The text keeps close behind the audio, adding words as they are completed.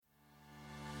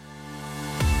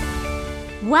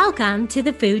Welcome to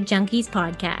the Food Junkies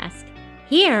podcast.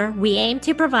 Here, we aim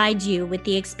to provide you with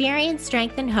the experience,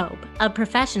 strength, and hope of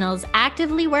professionals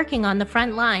actively working on the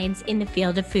front lines in the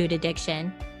field of food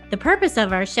addiction. The purpose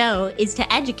of our show is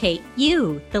to educate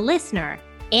you, the listener,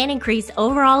 and increase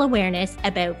overall awareness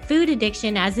about food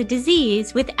addiction as a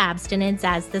disease with abstinence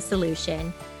as the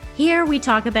solution. Here, we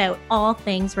talk about all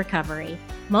things recovery.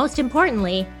 Most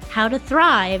importantly, how to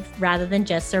thrive rather than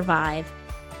just survive.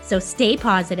 So stay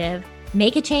positive,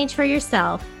 make a change for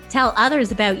yourself, tell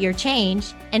others about your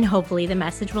change, and hopefully the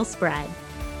message will spread.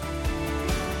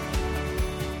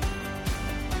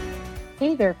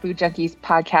 Hey there, Food Junkies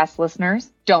podcast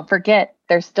listeners. Don't forget,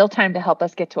 there's still time to help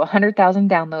us get to 100,000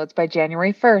 downloads by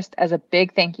January 1st as a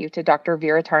big thank you to Dr.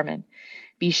 Vera Tarman.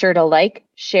 Be sure to like,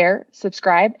 share,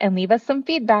 subscribe, and leave us some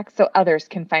feedback so others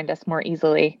can find us more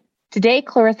easily. Today,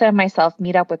 Clarissa and myself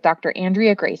meet up with Dr.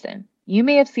 Andrea Grayson. You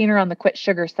may have seen her on the Quit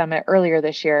Sugar Summit earlier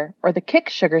this year, or the Kick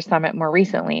Sugar Summit more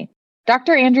recently.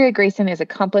 Dr. Andrea Grayson is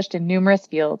accomplished in numerous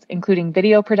fields, including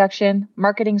video production,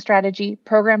 marketing strategy,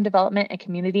 program development, and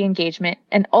community engagement,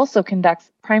 and also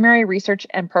conducts primary research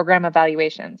and program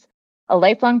evaluations. A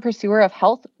lifelong pursuer of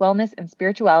health, wellness, and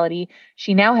spirituality,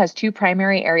 she now has two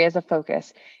primary areas of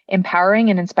focus: empowering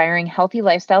and inspiring healthy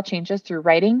lifestyle changes through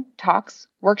writing, talks,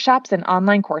 workshops, and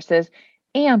online courses,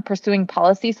 and pursuing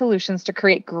policy solutions to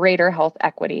create greater health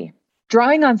equity.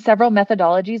 Drawing on several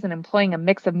methodologies and employing a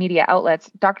mix of media outlets,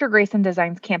 Dr. Grayson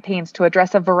designs campaigns to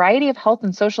address a variety of health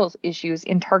and social issues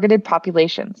in targeted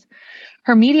populations.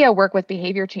 Her media work with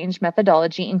behavior change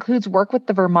methodology includes work with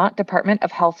the Vermont Department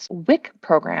of Health's WIC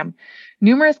program,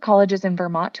 numerous colleges in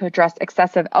Vermont to address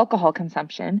excessive alcohol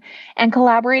consumption, and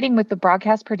collaborating with the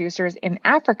broadcast producers in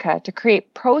Africa to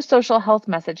create pro-social health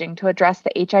messaging to address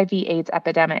the HIV/AIDS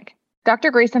epidemic.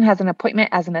 Dr. Grayson has an appointment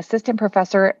as an assistant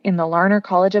professor in the Larner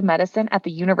College of Medicine at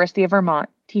the University of Vermont,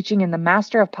 teaching in the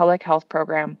Master of Public Health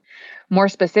program. More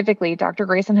specifically, Dr.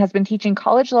 Grayson has been teaching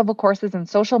college-level courses in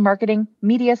social marketing,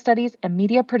 media studies, and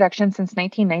media production since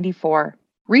 1994.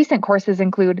 Recent courses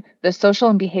include the Social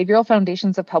and Behavioral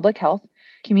Foundations of Public Health,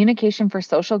 Communication for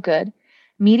Social Good,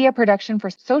 Media Production for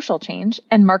Social Change,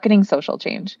 and Marketing Social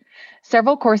Change.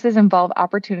 Several courses involve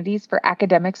opportunities for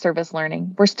academic service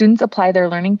learning, where students apply their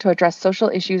learning to address social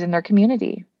issues in their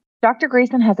community. Dr.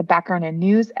 Grayson has a background in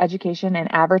news, education,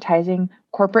 and advertising,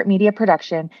 corporate media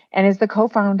production, and is the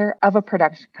co-founder of a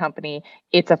production company,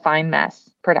 It's a Fine Mess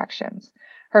Productions.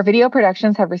 Her video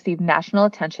productions have received national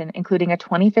attention, including a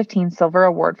 2015 Silver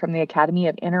Award from the Academy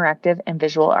of Interactive and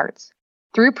Visual Arts.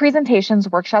 Through presentations,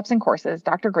 workshops, and courses,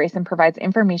 Dr. Grayson provides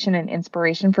information and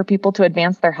inspiration for people to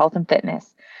advance their health and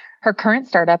fitness. Her current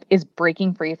startup is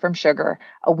Breaking Free from Sugar,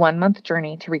 a 1-month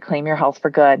journey to reclaim your health for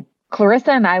good.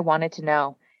 Clarissa and I wanted to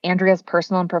know Andrea's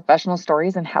personal and professional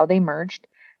stories and how they merged,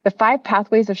 the 5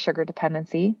 pathways of sugar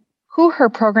dependency, who her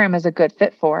program is a good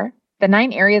fit for, the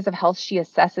 9 areas of health she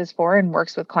assesses for and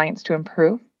works with clients to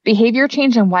improve, behavior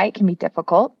change and why it can be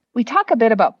difficult. We talk a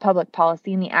bit about public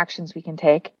policy and the actions we can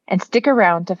take, and stick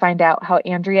around to find out how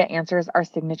Andrea answers our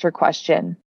signature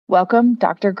question. Welcome,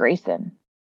 Dr. Grayson.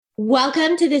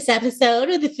 Welcome to this episode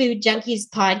of the Food Junkies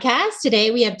podcast.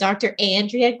 Today we have Dr.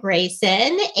 Andrea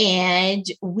Grayson, and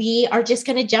we are just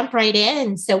going to jump right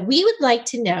in. So we would like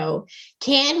to know,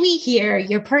 can we hear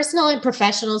your personal and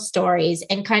professional stories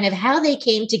and kind of how they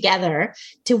came together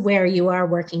to where you are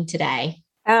working today?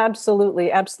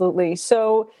 Absolutely. Absolutely.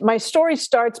 So my story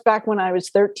starts back when I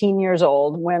was 13 years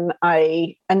old, when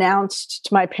I announced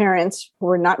to my parents, who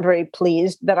were not very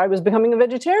pleased, that I was becoming a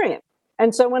vegetarian.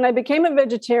 And so when I became a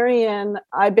vegetarian,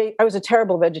 I was a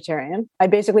terrible vegetarian. I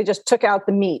basically just took out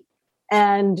the meat,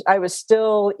 and I was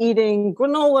still eating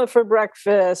granola for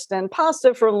breakfast and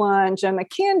pasta for lunch and the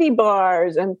candy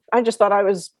bars. And I just thought I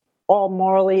was all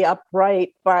morally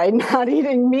upright by not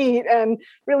eating meat, and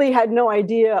really had no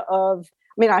idea of,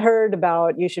 I heard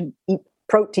about you should eat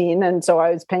protein. And so I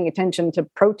was paying attention to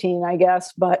protein, I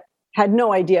guess, but had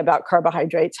no idea about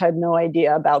carbohydrates, had no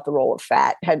idea about the role of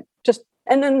fat,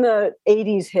 and then the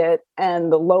 80s hit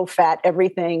and the low fat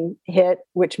everything hit,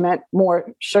 which meant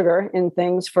more sugar in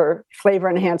things for flavor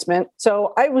enhancement.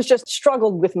 So I was just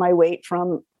struggled with my weight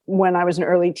from when I was an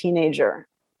early teenager.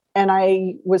 And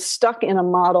I was stuck in the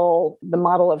model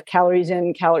of calories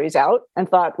in, calories out, and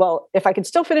thought, well, if I could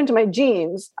still fit into my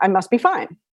jeans, I must be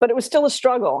fine. But it was still a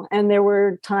struggle. And there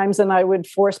were times when I would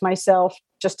force myself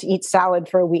just to eat salad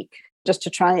for a week, just to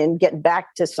try and get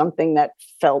back to something that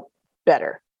felt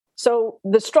better. So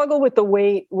the struggle with the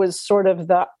weight was sort of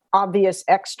the obvious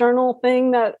external thing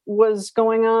that was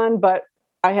going on, but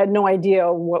I had no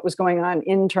idea what was going on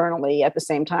internally at the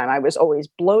same time. I was always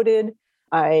bloated.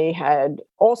 I had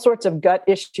all sorts of gut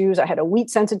issues. I had a wheat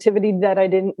sensitivity that I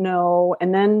didn't know.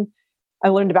 And then I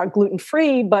learned about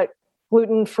gluten-free, but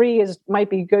gluten-free might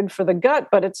be good for the gut,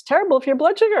 but it's terrible for your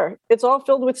blood sugar. It's all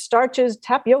filled with starches,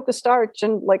 tapioca starch,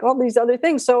 and like all these other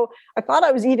things. So I thought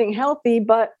I was eating healthy,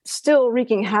 but still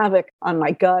wreaking havoc on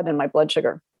my gut and my blood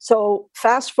sugar. So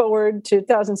fast forward to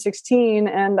 2016,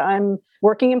 and I'm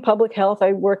working in public health.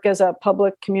 I work as a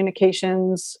public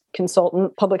communications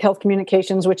consultant, public health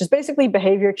communications, which is basically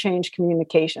behavior change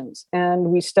communications. And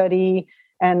we study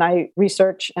and I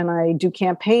research and I do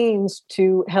campaigns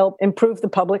to help improve the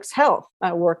public's health.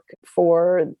 I work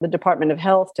for the Department of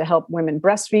Health to help women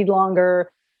breastfeed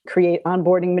longer, create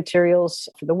onboarding materials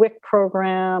for the WIC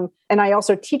program. And I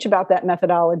also teach about that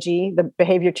methodology, the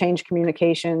behavior change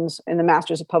communications in the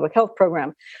Masters of Public Health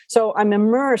program. So I'm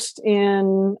immersed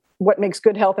in what makes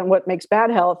good health and what makes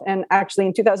bad health. And actually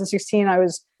in 2016, I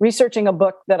was researching a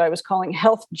book that I was calling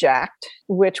Health Jacked,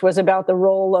 which was about the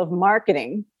role of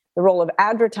marketing, the role of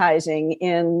advertising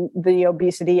in the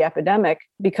obesity epidemic,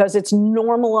 because it's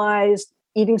normalized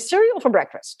eating cereal for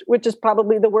breakfast, which is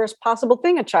probably the worst possible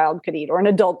thing a child could eat or an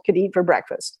adult could eat for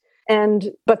breakfast.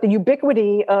 But the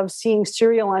ubiquity of seeing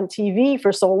cereal on TV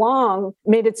for so long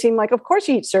made it seem like, of course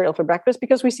you eat cereal for breakfast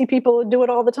because we see people do it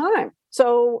all the time.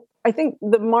 So I think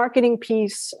the marketing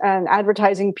piece and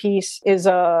advertising piece is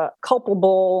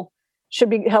should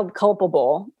be held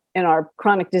culpable in our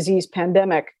chronic disease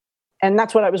pandemic. And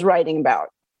that's what I was writing about.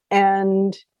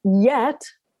 And yet,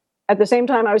 at the same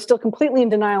time, I was still completely in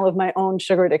denial of my own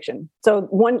sugar addiction. So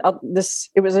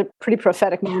it was a pretty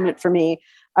prophetic moment for me.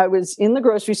 I was in the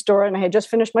grocery store and I had just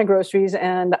finished my groceries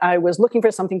and I was looking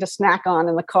for something to snack on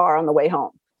in the car on the way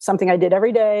home. Something I did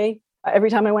every day, every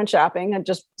time I went shopping.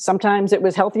 Sometimes it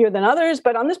was healthier than others,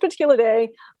 but on this particular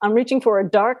day, I'm reaching for a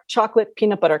dark chocolate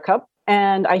peanut butter cup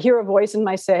and I hear a voice in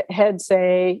my head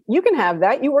say, "You can have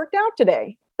that. You worked out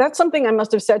today." That's something I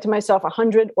must have said to myself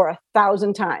 100 or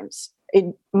 1,000 times.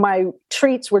 My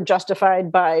treats were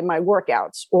justified by my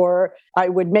workouts, or I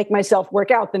would make myself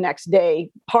work out the next day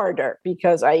harder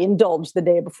because I indulged the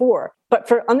day before.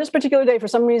 But on this particular day, for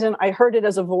some reason, I heard it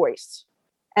as a voice.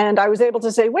 And I was able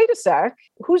to say, wait a sec,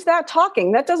 who's that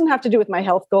talking? That doesn't have to do with my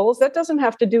health goals. That doesn't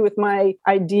have to do with my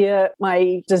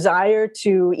desire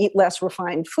to eat less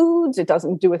refined foods. It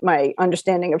doesn't do with my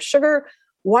understanding of sugar.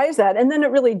 Why is that? And then it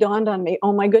really dawned on me,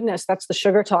 oh my goodness, that's the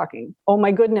sugar talking. Oh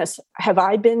my goodness, have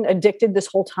I been addicted this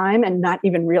whole time and not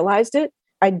even realized it?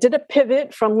 I did a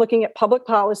pivot from looking at public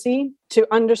policy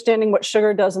to understanding what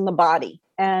sugar does in the body.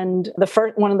 And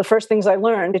one of the first things I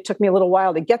learned, it took me a little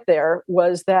while to get there,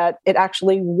 was that it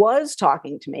actually was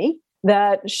talking to me,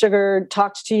 that sugar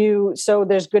talks to you. So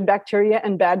there's good bacteria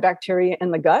and bad bacteria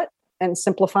in the gut. And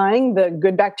simplifying, the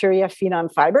good bacteria feed on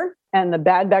fiber and the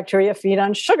bad bacteria feed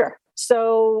on sugar.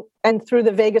 So, and through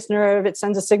the vagus nerve, it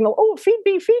sends a signal, oh, feed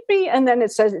me. And then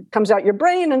it comes out your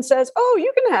brain and says, oh,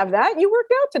 you can have that. You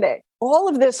worked out today. All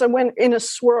of this, I went in a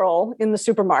swirl in the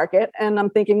supermarket and I'm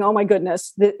thinking, oh my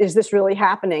goodness, is this really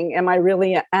happening? Am I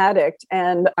really an addict?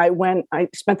 And I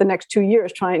spent the next 2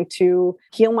 years trying to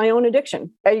heal my own addiction.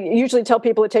 I usually tell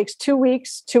people it takes 2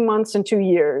 weeks, 2 months, and 2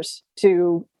 years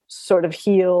to sort of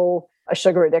heal a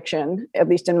sugar addiction, at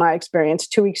least in my experience.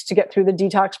 2 weeks to get through the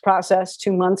detox process,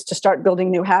 2 months to start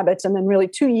building new habits, and then really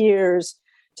 2 years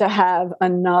to have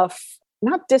enough,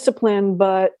 not discipline,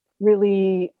 but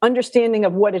really understanding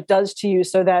of what it does to you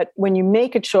so that when you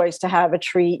make a choice to have a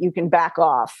treat, you can back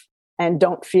off and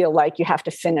don't feel like you have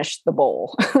to finish the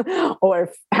bowl or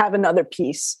have another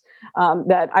piece.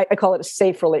 That I call it a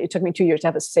safe relationship. It took me 2 years to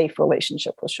have a safe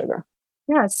relationship with sugar.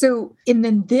 Yeah. So, and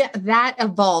then that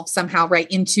evolved somehow right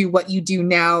into what you do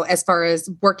now as far as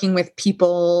working with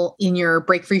people in your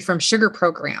Break Free from Sugar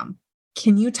program.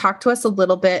 Can you talk to us a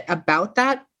little bit about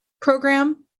that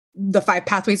program, the 5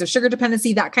 pathways of sugar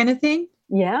dependency, that kind of thing?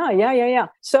 Yeah.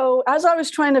 So as I was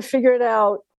trying to figure it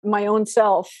out my own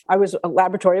self, I was a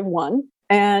laboratory of one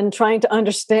and trying to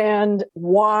understand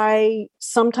why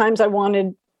sometimes I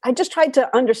just tried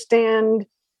to understand,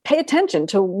 pay attention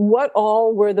to what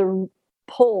all were the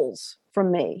pulls from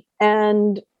me.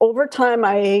 And over time,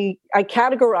 I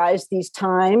categorized these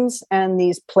times and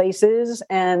these places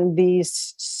and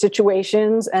these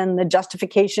situations and the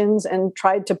justifications and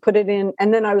tried to put it in.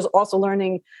 And then I was also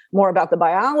learning more about the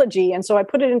biology. And so I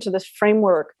put it into this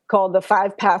framework called the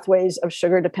 5 pathways of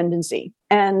sugar dependency.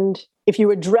 And if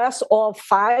you address all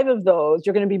 5 of those,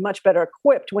 you're going to be much better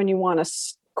equipped when you want to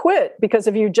quit. Because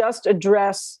if you just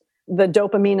address the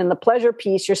dopamine and the pleasure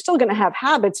piece, you're still going to have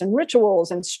habits and rituals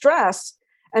and stress.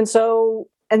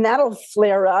 And that'll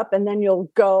flare up and then you'll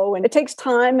go. And it takes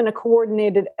time and a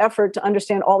coordinated effort to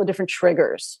understand all the different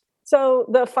triggers. So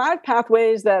the 5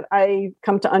 pathways that I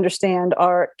come to understand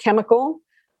are chemical,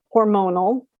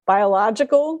 hormonal,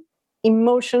 biological,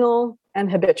 emotional,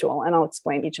 and habitual. And I'll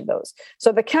explain each of those.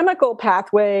 So the chemical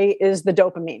pathway is the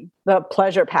dopamine, the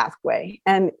pleasure pathway.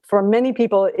 And for many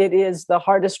people, it is the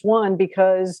hardest one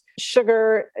because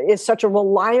sugar is such a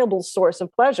reliable source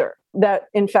of pleasure that,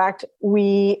 in fact,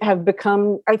 we have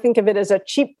become, I think of it as a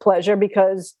cheap pleasure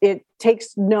because it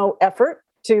takes no effort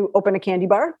to open a candy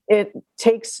bar.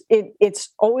 It's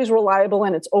always reliable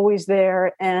and it's always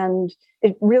there. And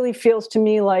it really feels to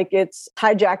me like it's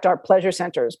hijacked our pleasure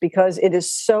centers because it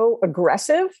is so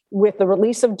aggressive with the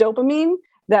release of dopamine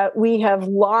that we have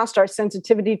lost our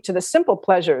sensitivity to the simple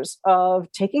pleasures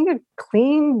of taking a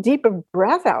clean, deep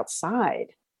breath outside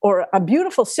or a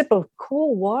beautiful sip of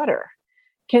cool water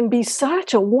can be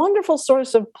such a wonderful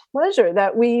source of pleasure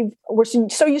that we're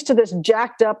so used to this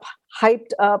jacked up,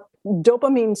 hyped up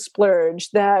dopamine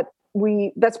splurge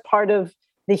that's part of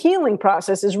the healing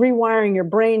process is rewiring your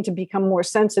brain to become more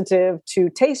sensitive to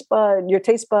your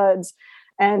taste buds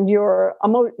and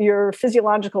your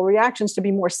physiological reactions to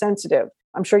be more sensitive.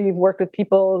 I'm sure you've worked with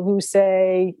people who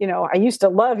say, I used to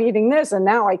love eating this and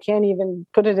now I can't even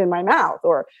put it in my mouth,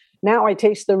 or now I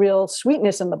taste the real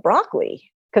sweetness in the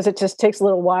broccoli, because it just takes a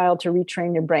little while to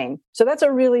retrain your brain. So that's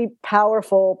a really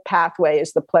powerful pathway,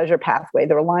 is the pleasure pathway,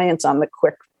 the reliance on the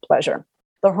quick pleasure.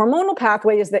 The hormonal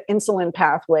pathway is the insulin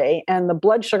pathway and the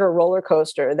blood sugar roller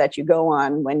coaster that you go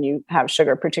on when you have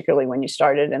sugar, particularly when you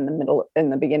started in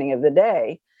the beginning of the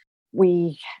day.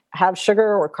 We have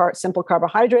sugar or simple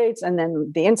carbohydrates, and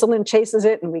then the insulin chases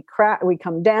it and we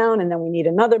come down, and then we need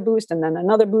another boost and then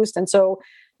another boost. And so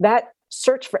that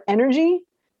search for energy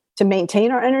to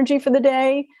maintain our energy for the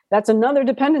day, that's another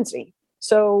dependency.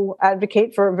 So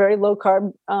advocate for a very low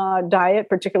carb diet,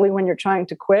 particularly when you're trying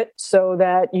to quit, so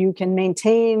that you can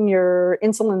maintain your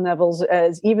insulin levels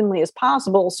as evenly as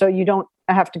possible so you don't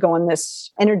have to go on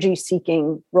this energy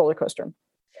seeking roller coaster.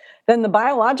 Then the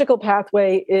biological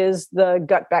pathway is the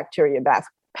gut bacteria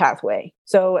pathway.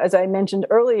 So as I mentioned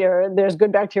earlier, there's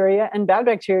good bacteria and bad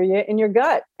bacteria in your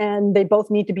gut, and they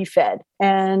both need to be fed.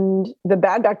 And the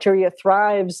bad bacteria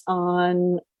thrives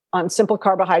on simple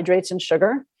carbohydrates and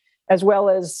sugar, as well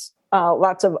as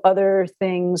lots of other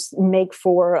things make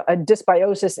for a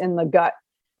dysbiosis in the gut.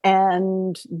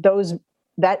 And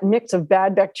that mix of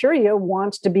bad bacteria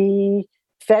wants to be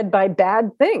fed by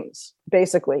bad things,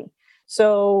 basically.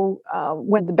 So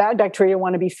when the bad bacteria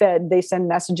want to be fed, they send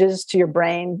messages to your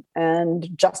brain and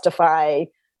justify.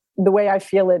 The way I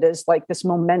feel it is like this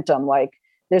momentum, like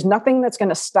there's nothing that's going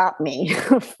to stop me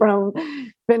from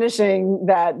finishing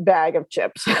that bag of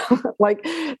chips. Like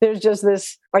there's just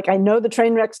this, like I know the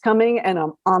train wreck's coming and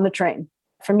I'm on the train.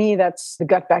 For me, that's the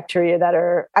gut bacteria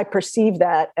I perceive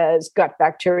that as gut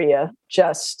bacteria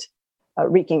just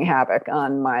wreaking havoc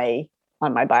on my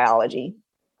biology.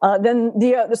 So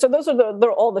those are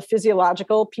they're all the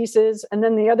physiological pieces. And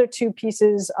then the other two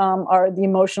pieces are the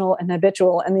emotional and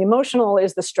habitual. And the emotional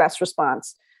is the stress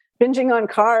response. Binging on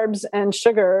carbs and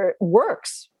sugar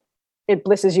works. It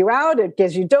blisses you out. It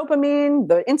gives you dopamine.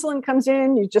 The insulin comes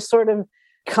in. You just sort of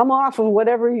come off of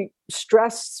whatever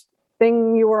stress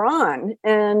thing you were on.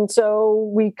 And so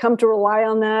we come to rely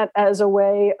on that as a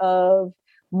way of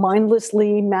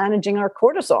mindlessly managing our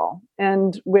cortisol,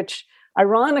 and which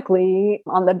ironically,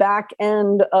 on the back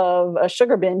end of a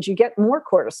sugar binge, you get more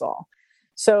cortisol.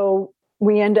 So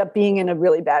we end up being in a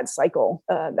really bad cycle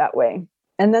that way.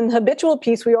 And then the habitual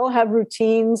piece, we all have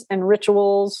routines and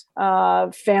rituals,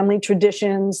 family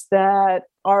traditions that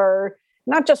are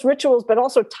not just rituals, but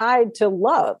also tied to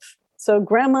love. So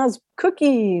grandma's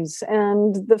cookies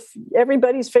and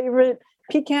everybody's favorite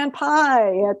pecan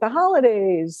pie at the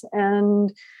holidays.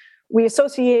 And we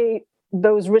associate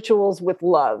those rituals with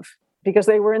love, because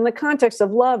they were in the context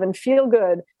of love and feel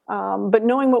good. But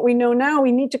knowing what we know now,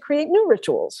 we need to create new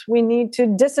rituals. We need to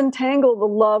disentangle the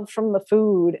love from the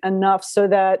food enough so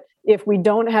that if we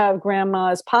don't have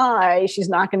grandma's pie, she's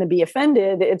not going to be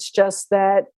offended. It's just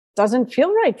that doesn't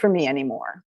feel right for me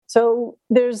anymore. So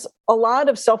there's a lot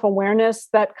of self-awareness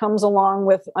that comes along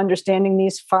with understanding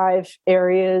these 5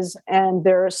 areas, and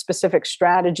there are specific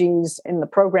strategies in the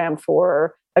program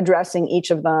for addressing each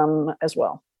of them as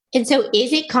well. And so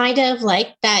is it kind of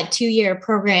like that 2-year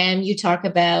program you talk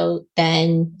about,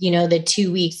 then, the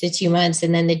 2 weeks, the 2 months,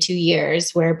 and then the 2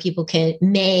 years where people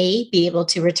may be able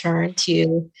to return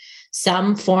to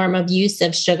some form of use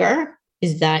of sugar?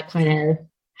 Is that kind of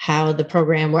how the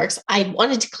program works? I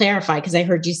wanted to clarify, because I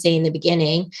heard you say in the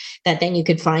beginning that then you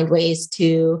could find ways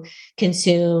to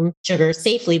consume sugar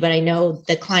safely. But I know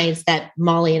the clients that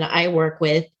Molly and I work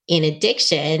with in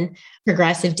addiction,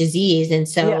 progressive disease. And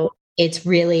so it's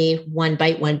really one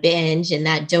bite, one binge, and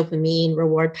that dopamine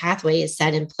reward pathway is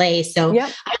set in place. So Yep.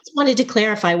 I just wanted to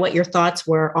clarify what your thoughts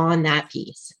were on that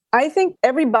piece. I think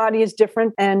everybody is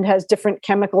different and has different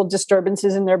chemical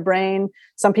disturbances in their brain.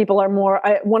 Some people are more,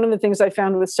 one of the things I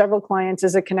found with several clients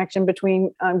is a connection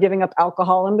between giving up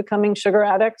alcohol and becoming sugar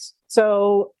addicts.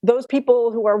 So those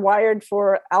people who are wired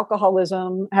for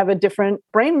alcoholism have a different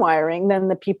brain wiring than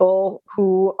the people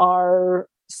who are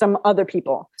some other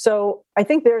people. So I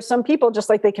think there are some people, just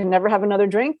like they can never have another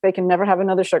drink, they can never have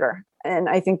another sugar. And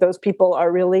I think those people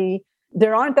are really,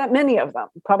 there aren't that many of them.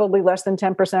 Probably less than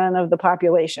 10% of the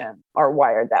population are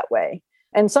wired that way.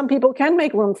 And some people can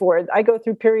make room for it. I go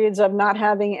through periods of not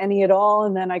having any at all.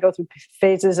 And then I go through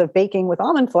phases of baking with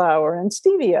almond flour and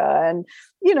stevia and,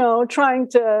 trying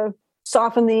to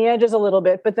soften the edges a little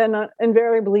bit. But then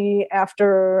invariably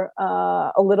after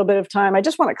a little bit of time, I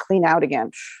just want to clean out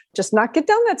again, just not get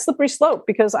down that slippery slope,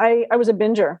 because I was a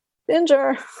binger,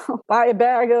 buy a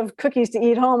bag of cookies to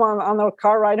eat home on the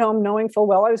car ride home, knowing full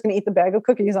well I was going to eat the bag of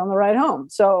cookies on the ride home.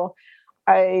 So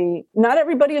not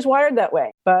everybody is wired that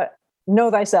way, but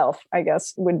know thyself, I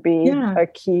guess, would be a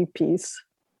key piece.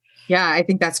 Yeah, I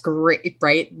think that's great,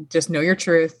 right? Just know your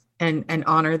truth and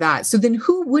honor that. So then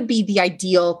who would be the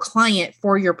ideal client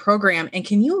for your program? And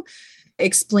can you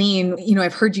explain,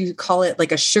 I've heard you call it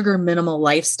like a sugar minimal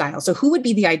lifestyle. So who would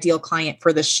be the ideal client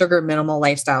for the sugar minimal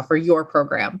lifestyle for your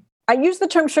program? I use the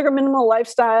term sugar minimal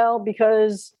lifestyle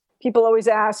because people always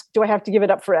ask, do I have to give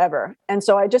it up forever? And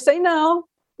so I just say, no,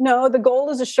 the goal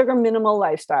is a sugar minimal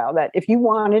lifestyle that if you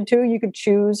wanted to, you could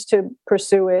choose to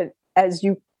pursue it as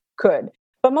you could.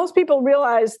 But most people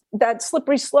realize that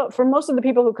slippery slope. For most of the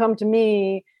people who come to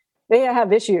me, they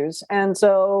have issues. And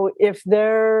so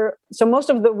most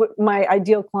of my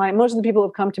ideal client, most of the people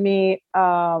who've come to me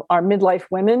are midlife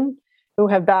women who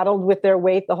have battled with their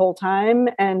weight the whole time.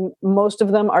 And most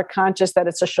of them are conscious that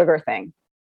it's a sugar thing.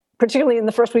 Particularly in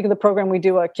the first week of the program, we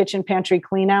do a kitchen pantry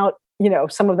clean out.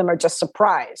 Some of them are just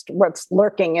surprised what's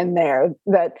lurking in there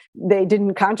that they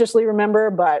didn't consciously remember,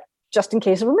 but just in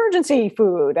case of emergency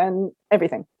food and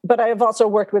everything. But I have also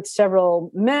worked with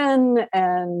several men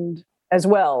and as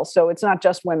well. So it's not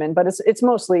just women, but it's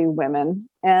mostly women.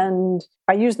 And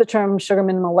I use the term sugar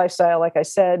minimal lifestyle, like I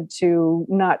said, to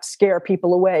not scare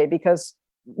people away, because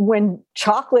when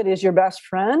chocolate is your best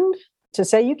friend, to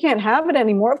say you can't have it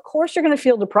anymore, of course you're going to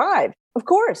feel deprived. Of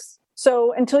course.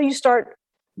 So until you start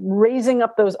raising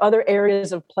up those other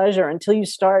areas of pleasure, until you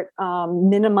start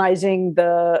minimizing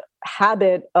the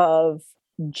habit of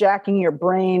jacking your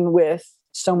brain with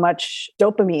so much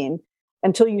dopamine,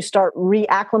 until you start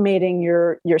reacclimating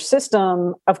your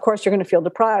system, of course you're going to feel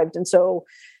deprived. And so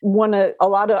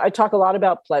I talk a lot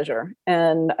about pleasure,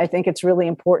 and I think it's really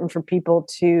important for people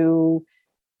to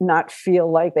not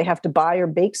feel like they have to buy or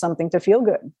bake something to feel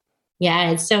good.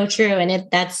 Yeah, it's so true. And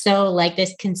that's so like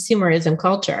this consumerism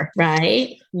culture,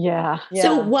 right? Yeah.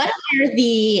 So what are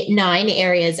the 9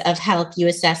 areas of health you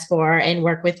assess for and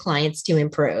work with clients to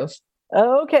improve?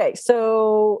 Okay,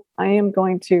 so I am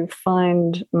going to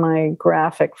find my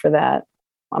graphic for that.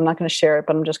 I'm not going to share it,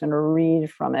 but I'm just going to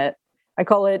read from it.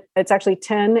 It's actually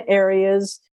 10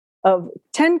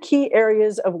 key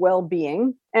areas of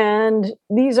well-being. And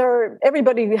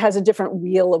everybody has a different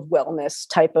wheel of wellness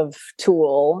type of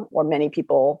tool, or many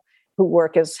people who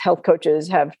work as health coaches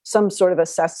have some sort of a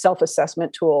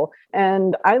self-assessment tool.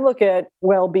 And I look at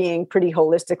well-being pretty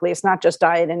holistically. It's not just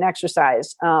diet and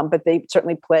exercise, but they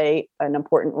certainly play an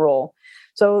important role.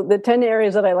 So the 10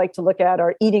 areas that I like to look at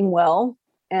are eating well.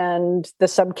 And the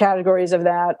subcategories of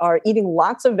that are eating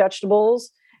lots of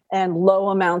vegetables and low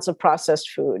amounts of processed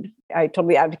food. I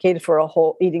totally advocated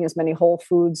for eating as many whole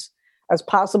foods as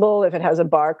possible. If it has a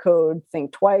barcode,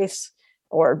 think twice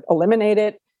or eliminate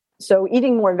it. So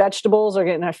eating more vegetables are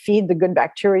going to feed the good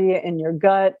bacteria in your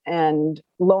gut, and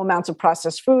low amounts of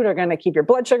processed food are going to keep your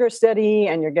blood sugar steady,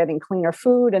 and you're getting cleaner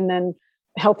food. And then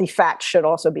healthy fats should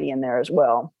also be in there as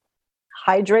well.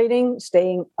 Hydrating,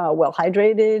 staying well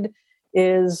hydrated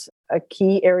is a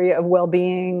key area of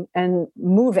well-being, and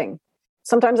moving.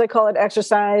 Sometimes I call it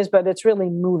exercise, but it's really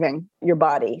moving your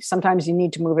body. Sometimes you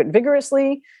need to move it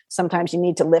vigorously. Sometimes you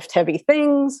need to lift heavy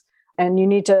things, and you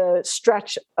need to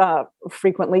stretch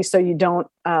frequently so you don't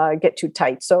get too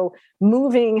tight. So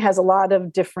moving has a lot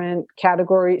of different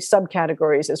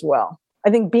subcategories as well.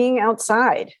 I think being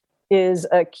outside is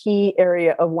a key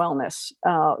area of wellness.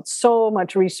 So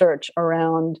much research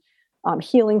around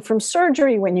healing from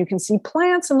surgery when you can see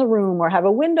plants in the room or have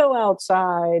a window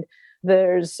outside.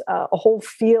 There's a whole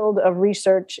field of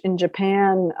research in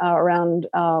Japan around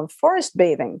forest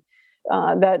bathing,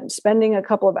 that spending a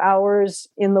couple of hours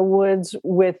in the woods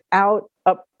without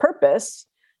a purpose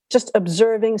just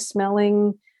observing,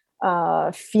 smelling,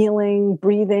 feeling,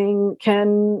 breathing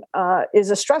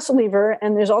is a stress reliever.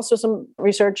 And there's also some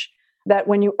research that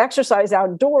when you exercise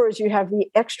outdoors, you have the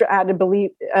extra added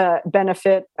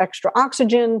benefit, extra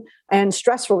oxygen and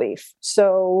stress relief.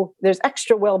 So there's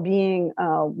extra well-being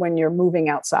when you're moving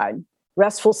outside.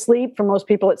 Restful sleep for most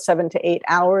people, it's 7 to 8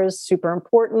 hours, super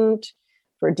important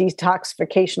for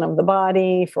detoxification of the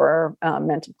body, for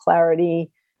mental clarity,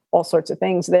 all sorts of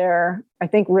things there. I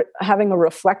think having a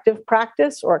reflective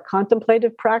practice or a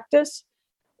contemplative practice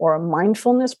or a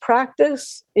mindfulness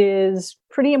practice is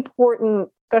pretty important,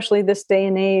 especially this day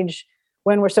and age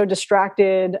when we're so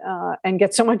distracted and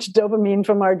get so much dopamine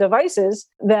from our devices,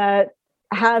 that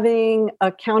having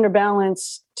a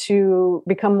counterbalance to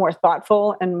become more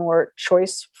thoughtful and more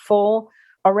choiceful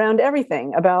around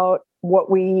everything about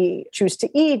what we choose to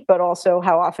eat, but also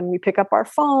how often we pick up our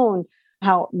phone,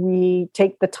 how we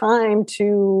take the time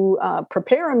to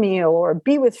prepare a meal or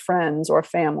be with friends or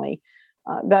family,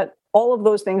 that all of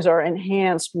those things are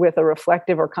enhanced with a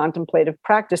reflective or contemplative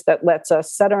practice that lets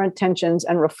us set our intentions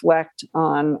and reflect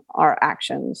on our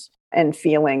actions and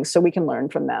feelings so we can learn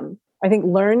from them. I think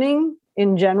learning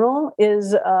in general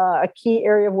is a key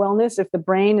area of wellness. If the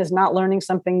brain is not learning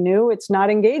something new, it's not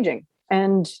engaging.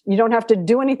 And you don't have to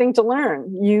do anything to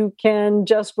learn. You can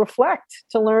just reflect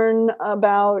to learn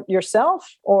about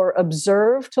yourself or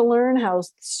observe to learn how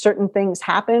certain things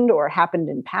happened or happened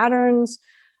in patterns.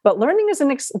 But learning is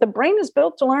the brain is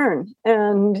built to learn.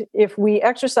 And if we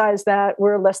exercise that,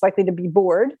 we're less likely to be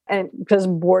bored, and because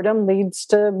boredom leads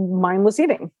to mindless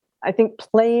eating. I think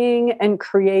playing and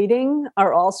creating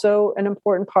are also an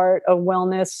important part of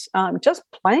wellness. Just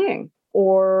playing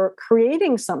or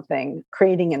creating something,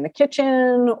 creating in the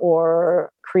kitchen or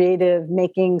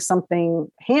making something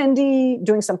handy,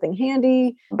 doing something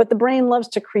handy. But the brain loves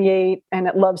to create and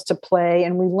it loves to play.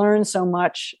 And we learn so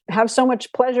much, have so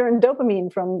much pleasure and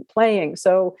dopamine from playing.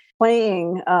 So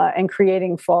playing and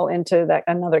creating fall into that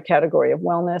another category of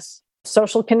wellness.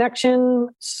 Social connection,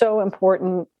 so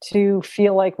important to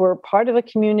feel like we're part of a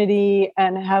community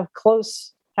and have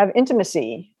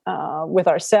intimacy with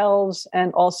ourselves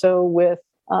and also with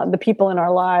the people in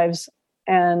our lives.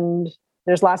 And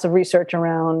there's lots of research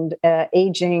around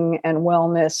aging and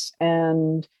wellness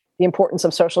and the importance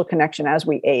of social connection as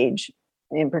we age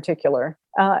in particular.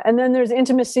 And then there's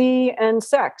intimacy and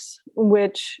sex,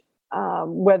 which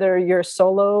whether you're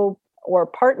solo or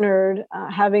partnered,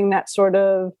 having that sort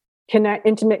of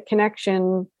intimate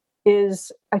connection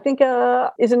is, I think,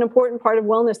 is an important part of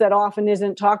wellness that often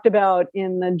isn't talked about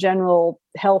in the general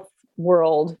health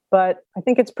world. But I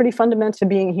think it's pretty fundamental to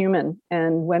being human.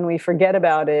 And when we forget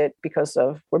about it because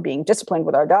we're being disciplined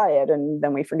with our diet, and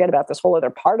then we forget about this whole other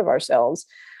part of ourselves,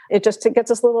 it gets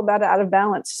us a little bit out of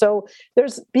balance. So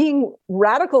being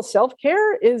radical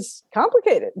self-care is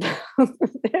complicated.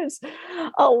 There's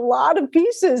a lot of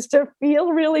pieces to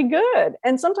feel really good.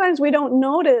 And sometimes we don't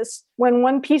notice when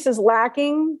one piece is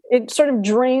lacking. It sort of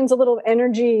drains a little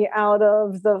energy out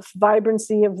of the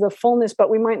vibrancy of the fullness, but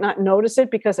we might not notice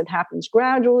it because it happens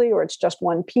gradually, or it's just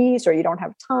one piece, or you don't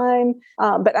have time.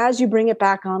 But as you bring it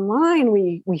back online,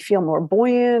 we feel more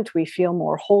buoyant, we feel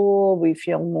more whole, we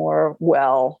feel more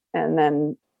well. And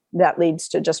then that leads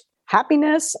to just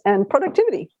happiness and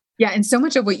productivity. Yeah. And so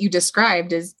much of what you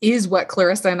described is what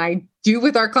Clarissa and I do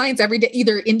with our clients every day,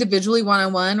 either individually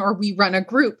one-on-one, or we run a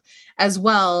group as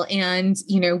well. And,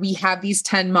 we have these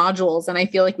 10 modules, and I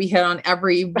feel like we hit on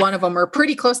every one of them, or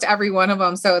pretty close to every one of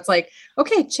them. So it's like,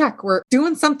 okay, check, we're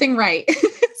doing something right.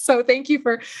 So thank you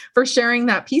for sharing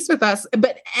that piece with us.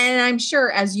 And I'm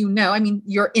sure, as you know, I mean,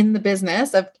 you're in the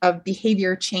business of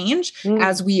behavior change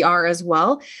as we are as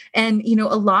well. And,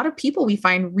 a lot of people we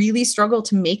find really struggle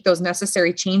to make those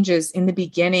necessary changes in the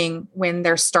beginning when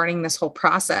they're starting this whole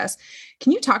process.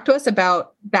 Can you talk to us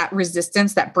about that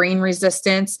resistance, that brain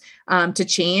resistance to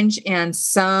change, and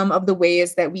some of the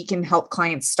ways that we can help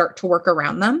clients start to work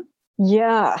around them?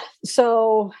 Yeah.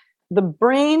 So the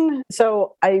brain,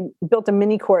 I built a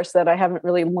mini course that I haven't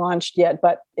really launched yet,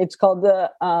 but it's called the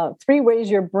 3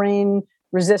 Ways Your Brain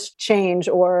Resists Change,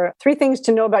 or 3 Things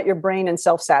to Know About Your Brain and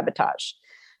Self-Sabotage.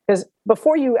 Because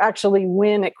before you actually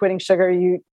win at quitting sugar,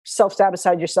 you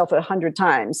self-sabotage yourself 100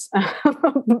 times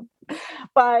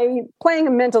by playing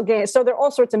a mental game. So there are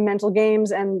all sorts of mental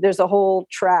games, and there's a whole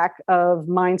track of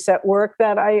mindset work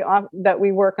that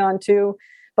we work on too.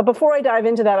 But before I dive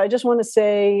into that, I just want to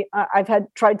say I've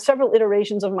tried several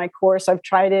iterations of my course. I've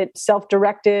tried it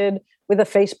self-directed with a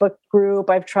Facebook group.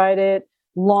 I've tried it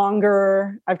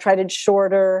longer. I've tried it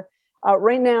shorter.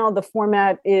 Right now, the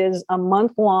format is a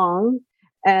month long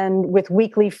and with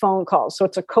weekly phone calls. So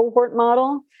it's a cohort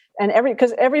model. And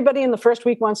because everybody in the first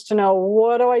week wants to know,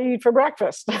 what do I eat for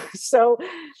breakfast? So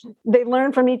they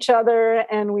learn from each other,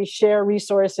 and we share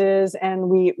resources, and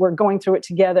we're going through it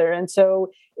together. And so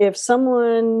if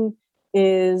someone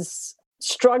is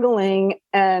struggling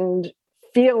and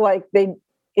feel like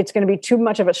it's going to be too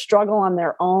much of a struggle on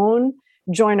their own,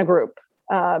 join a group,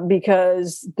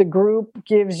 because the group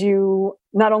gives you,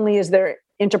 not only is there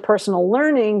interpersonal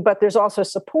learning, but there's also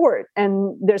support,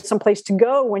 and there's some place to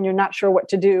go when you're not sure what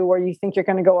to do, or you think you're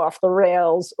going to go off the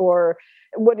rails, or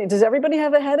does everybody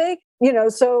have a headache?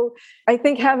 So I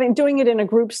think doing it in a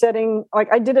group setting,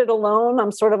 like I did it alone,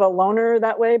 I'm sort of a loner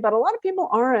that way, but a lot of people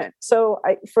aren't. So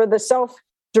for the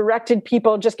self-directed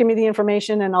people, just give me the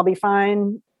information and I'll be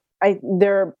fine.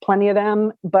 There are plenty of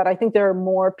them, but I think there are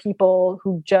more people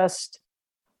who just,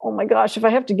 oh my gosh, if I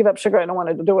have to give up sugar, I don't want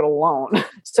to do it alone.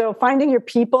 So finding your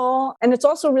people, and it's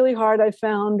also really hard. I've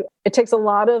found it takes a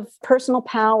lot of personal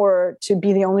power to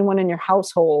be the only one in your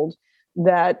household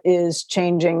that is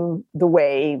changing the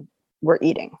way we're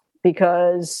eating,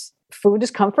 because food is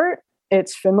comfort,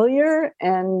 it's familiar,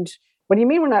 and what do you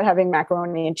mean we're not having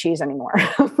macaroni and cheese anymore?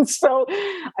 So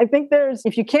I think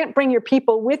if you can't bring your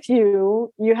people with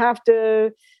you, you have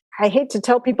to, I hate to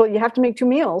tell people you have to make 2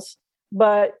 meals,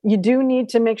 but you do need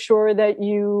to make sure that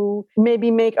you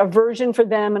maybe make a version for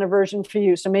them and a version for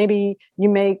you. So maybe you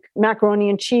make macaroni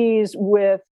and cheese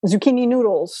with zucchini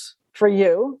noodles for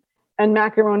you, and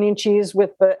macaroni and cheese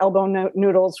with the elbow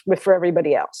noodles for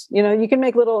everybody else. You can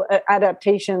make little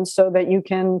adaptations so that you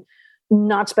can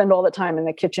not spend all the time in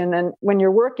the kitchen. And when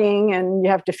you're working and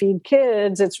you have to feed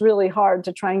kids, it's really hard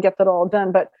to try and get that all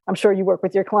done. But I'm sure you work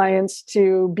with your clients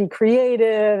to be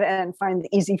creative and find the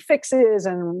easy fixes.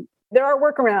 And there are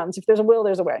workarounds. If there's a will,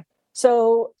 there's a way.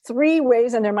 So 3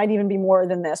 ways, and there might even be more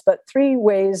than this, but 3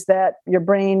 ways that your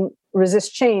brain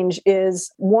resists change is,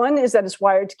 one is that it's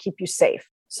wired to keep you safe.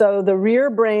 So the rear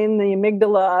brain, the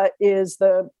amygdala, is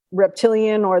the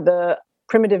reptilian or the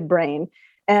primitive brain.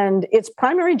 And its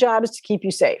primary job is to keep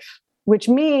you safe, which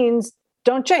means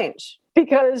don't change,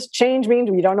 because change means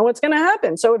we don't know what's going to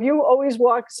happen. So if you always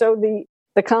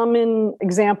the common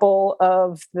example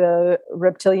of the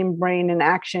reptilian brain in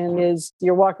action is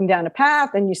you're walking down a path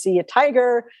and you see a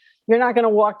tiger. You're not going to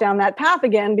walk down that path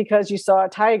again because you saw a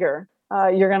tiger.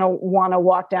 You're going to want to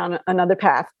walk down another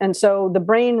path. And so the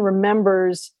brain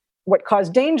remembers what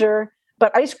caused danger,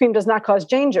 but ice cream does not cause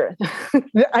danger.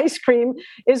 The ice cream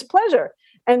is pleasure.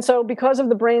 And so because of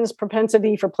the brain's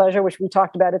propensity for pleasure, which we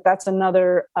talked about that's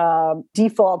another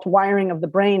default wiring of the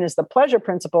brain is the pleasure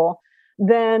principle.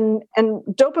 And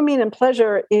dopamine and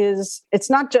pleasure it's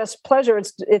not just pleasure,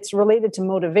 it's related to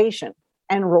motivation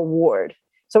and reward.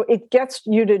 So it gets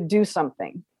you to do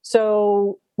something.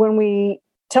 So when we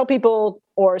tell people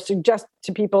or suggest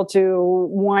to people to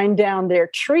wind down their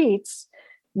treats,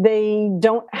 they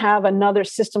don't have another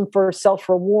system for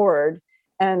self-reward.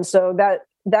 And so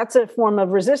that's a form of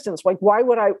resistance. Like, why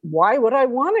would I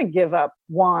want to give up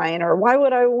wine, or why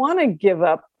would I want to give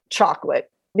up chocolate?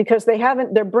 Because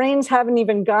their brains haven't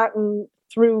even gotten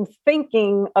through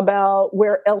thinking about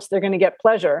where else they're going to get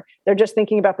pleasure. They're just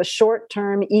thinking about the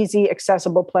short-term, easy,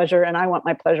 accessible pleasure, and I want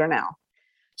my pleasure now.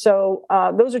 So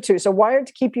those are 2. So wired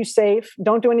to keep you safe,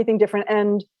 don't do anything different.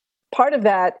 And part of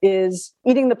that is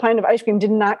eating the pint of ice cream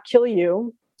did not kill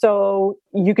you, so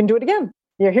you can do it again.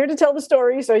 You're here to tell the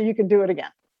story, so you can do it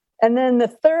again. And then the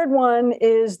third one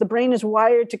is the brain is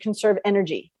wired to conserve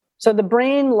energy. So the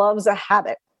brain loves a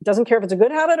habit. It doesn't care if it's a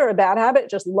good habit or a bad habit, it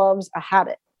just loves a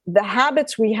habit. The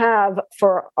habits we have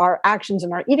for our actions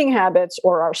and our eating habits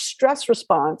or our stress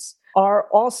response are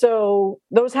also,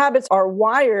 those habits are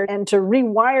wired, and to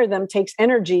rewire them takes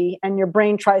energy, and your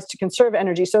brain tries to conserve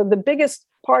energy. So the biggest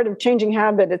part of changing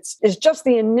habits is just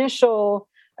the initial,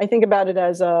 I think about it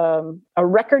as a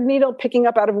record needle picking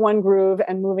up out of one groove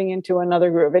and moving into another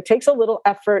groove. It takes a little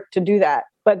effort to do that,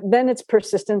 but then it's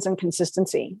persistence and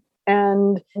consistency.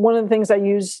 And one of the things I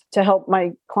use to help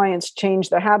my clients change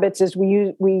their habits is we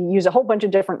use a whole bunch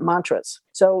of different mantras.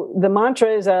 So the mantra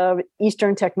is of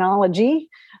Eastern technology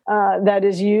that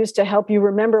is used to help you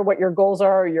remember what your goals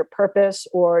are, or your purpose,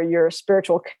 or your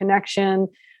spiritual connection.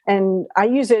 And I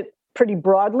use it pretty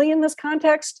broadly in this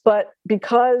context, but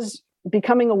because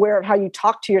becoming aware of how you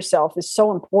talk to yourself is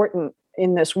so important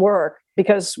in this work,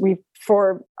 because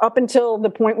for up until the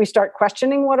point we start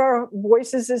questioning what our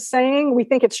voices is saying, we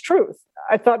think it's truth.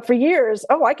 I thought for years,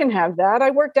 I can have that. I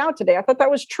worked out today. I thought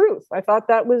that was truth. I thought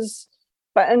that was,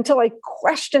 but until I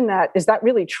questioned that, is that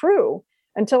really true?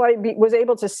 Until I was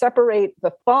able to separate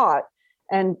the thought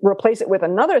and replace it with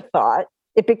another thought,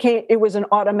 it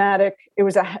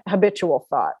was a habitual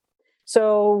thought.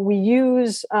 So we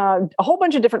use a whole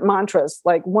bunch of different mantras.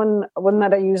 Like one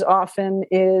that I use often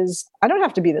is, I don't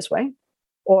have to be this way,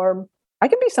 or I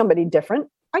can be somebody different.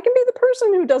 I can be the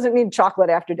person who doesn't need chocolate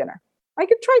after dinner. I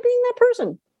could try being that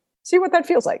person, see what that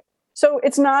feels like. So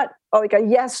it's not like a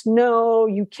yes, no,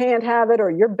 you can't have it, or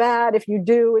you're bad if you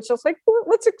do. It's just like, well,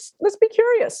 let's be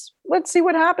curious. Let's see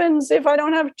what happens if I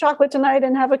don't have chocolate tonight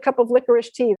and have a cup of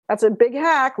licorice tea. That's a big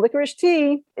hack. Licorice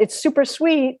tea, it's super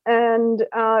sweet, and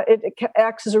it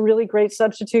acts as a really great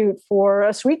substitute for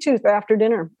a sweet tooth after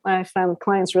dinner. I found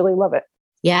clients really love it.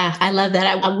 Yeah, I love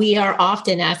that. We are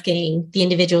often asking the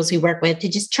individuals we work with to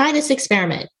just try this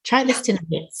experiment, try this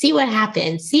tonight, see what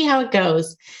happens, see how it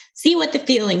goes, see what the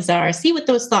feelings are, see what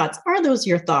those thoughts are. Those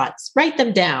your thoughts? Write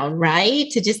them down, right?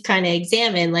 To just kind of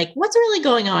examine like what's really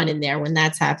going on in there when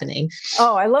that's happening.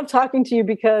 Oh, I love talking to you,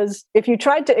 because if you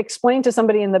tried to explain to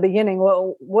somebody in the beginning,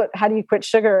 well, how do you quit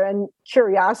sugar? And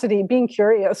curiosity, being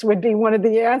curious would be one of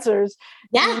the answers.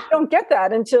 Yeah. You don't get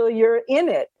that until you're in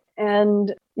it.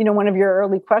 And, one of your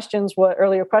earlier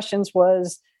questions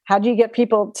was, how do you get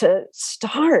people to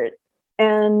start?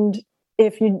 And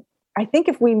I think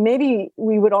if we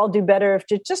would all do better if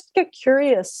to just get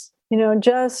curious,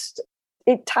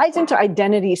 it ties into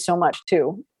identity so much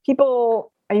too.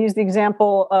 I use the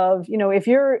example of, if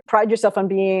you pride yourself on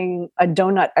being a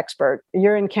donut expert,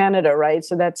 you're in Canada, right?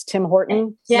 So that's Tim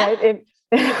Horton. Yeah. Right?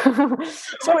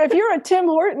 So if you're a Tim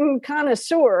Horton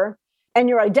connoisseur, and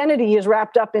your identity is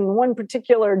wrapped up in one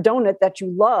particular donut that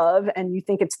you love and you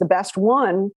think it's the best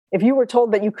one, if you were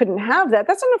told that you couldn't have that,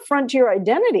 that's an affront to your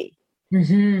identity.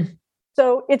 Mm-hmm.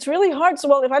 So it's really hard. So,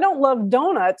 well, if I don't love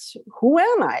donuts, who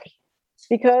am I?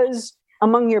 Because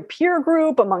among your peer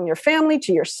group, among your family,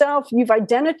 to yourself, you've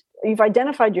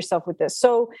identified yourself with this.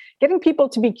 So getting people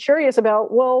to be curious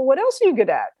about, well, what else are you good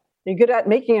at? Are you good at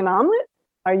making an omelet?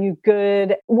 Are you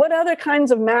good? What other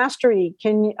kinds of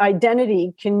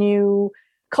identity can you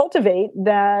cultivate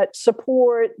that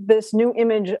support this new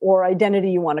image or identity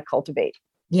you want to cultivate?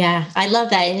 Yeah, I love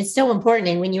that. And it's so important.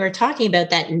 And when you were talking about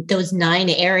that, those 9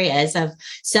 areas of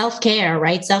self-care,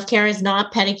 right? Self-care is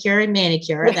not pedicure and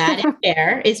manicure. That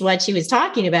care is what she was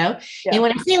talking about. Yeah. And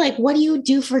when I say like, what do you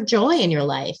do for joy in your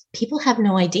life? People have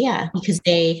no idea because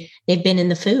they've been in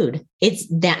the food. It's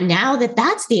that now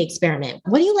that's the experiment.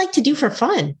 What do you like to do for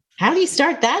fun? How do you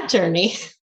start that journey?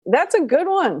 That's a good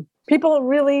one. People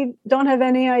really don't have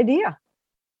any idea.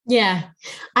 Yeah.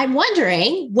 I'm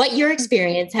wondering what your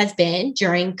experience has been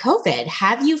during COVID.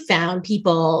 Have you found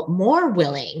people more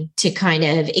willing to kind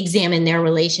of examine their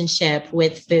relationship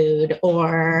with food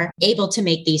or able to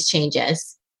make these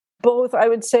changes? Both. I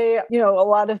would say, a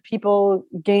lot of people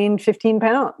gained 15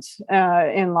 pounds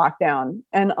in lockdown,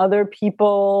 and other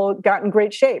people got in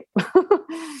great shape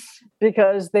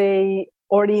because they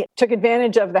already took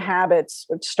advantage of the habits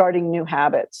of starting new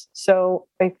habits. So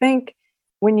I think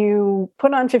when you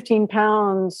put on 15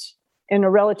 pounds in a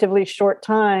relatively short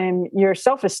time, your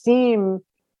self-esteem,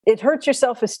 it hurts your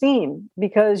self-esteem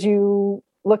because you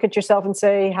look at yourself and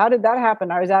say, how did that happen?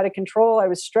 I was out of control. I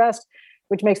was stressed,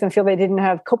 which makes them feel they didn't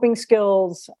have coping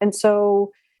skills. And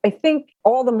so I think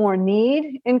all the more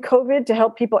need in COVID to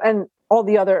help people, and all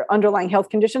the other underlying health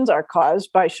conditions are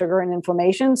caused by sugar and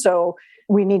inflammation. So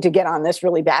we need to get on this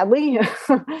really badly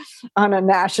on a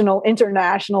national,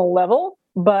 international level.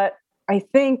 But I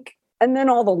think, and then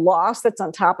all the loss that's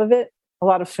on top of it, a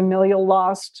lot of familial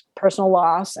loss, personal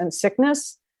loss, and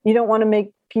sickness. You don't want to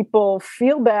make people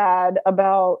feel bad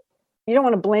you don't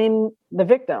want to blame the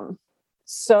victim.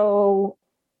 So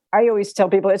I always tell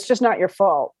people, it's just not your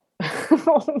fault.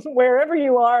 Wherever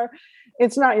you are,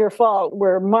 it's not your fault.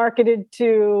 We're marketed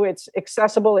to, it's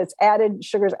accessible,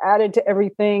 sugar's added to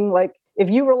everything. Like if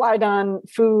you relied on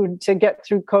food to get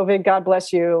through COVID, God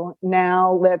bless you.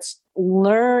 Now let's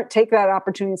take that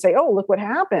opportunity and say, oh, look what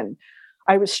happened.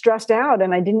 I was stressed out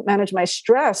and I didn't manage my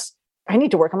stress. I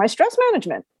need to work on my stress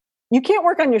management. You can't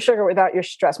work on your sugar without your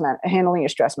handling your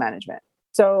stress management.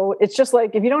 So it's just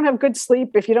like, if you don't have good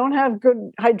sleep, if you don't have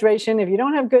good hydration, if you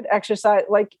don't have good exercise,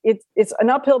 like it's an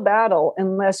uphill battle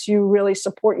unless you really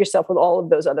support yourself with all of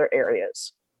those other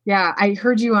areas. Yeah, I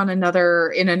heard you in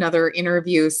another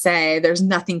interview say there's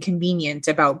nothing convenient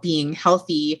about being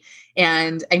healthy.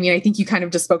 And I mean, I think you kind of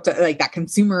just spoke to like that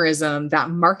consumerism, that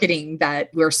marketing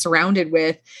that we're surrounded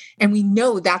with. And we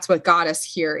know that's what got us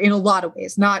here in a lot of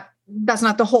ways. That's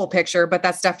not the whole picture, but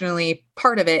that's definitely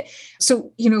part of it.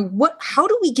 So, how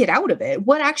do we get out of it?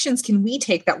 What actions can we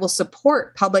take that will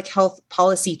support public health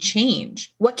policy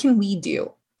change? What can we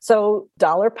do? So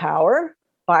dollar power,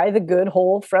 buy the good,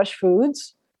 whole, fresh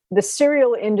foods. The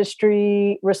cereal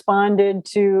industry responded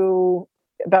to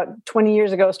about 20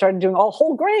 years ago started doing all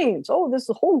whole grains. Oh, this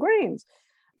is whole grains.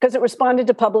 Because it responded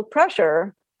to public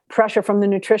pressure from the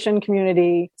nutrition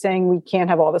community saying we can't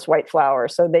have all this white flour.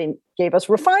 So they gave us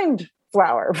refined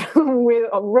flour with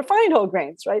refined whole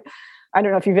grains, right? I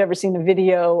don't know if you've ever seen a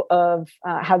video of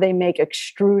how they make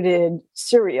extruded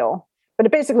cereal, but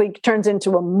it basically turns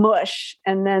into a mush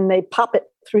and then they pop it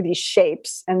through these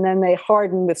shapes and then they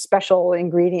harden with special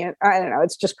ingredient. I don't know.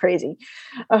 It's just crazy.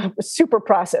 Super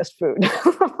processed food.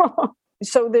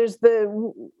 So there's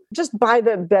just buy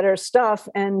the better stuff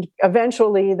and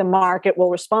eventually the market will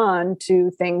respond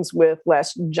to things with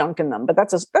less junk in them. But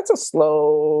that's a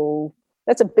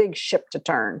big ship to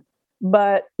turn.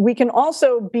 But we can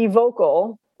also be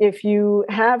vocal. If you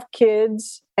have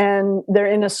kids and they're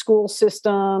in a school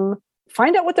system,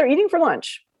 find out what they're eating for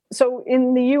lunch. So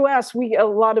in the US, a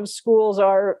lot of schools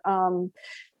are,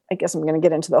 I guess I'm going to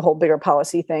get into the whole bigger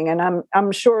policy thing. And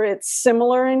I'm sure it's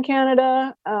similar in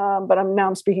Canada, but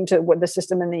I'm speaking to what the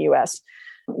system in the US,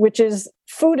 which is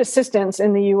food assistance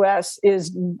in the US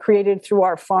is created through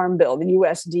our Farm Bill, the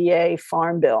USDA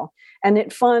Farm Bill. And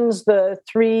it funds the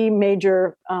three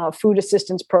major food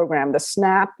assistance program, the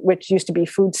SNAP, which used to be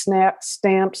Food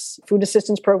Stamps Food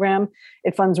Assistance Program.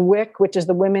 It funds WIC, which is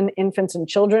the Women, Infants, and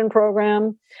Children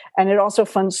Program. And it also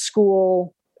funds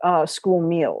school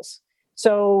meals.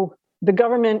 So the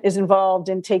government is involved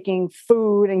in taking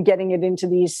food and getting it into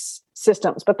these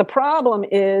systems. But the problem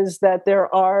is that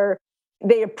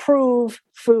they approve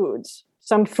foods.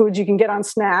 Some foods you can get on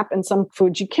SNAP and some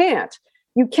foods you can't.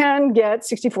 You can get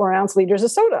 64-ounce liters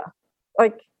of soda.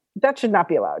 Like, that should not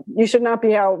be allowed. You should not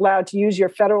be allowed to use your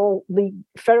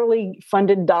federally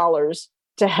funded dollars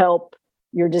to help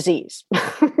your disease.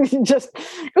 Just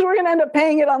because we're going to end up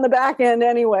paying it on the back end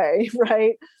anyway,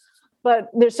 right? But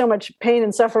there's so much pain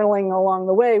and suffering along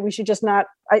the way. We should just not.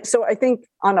 So I think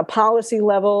on a policy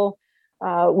level,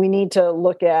 we need to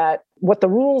look at what the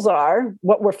rules are,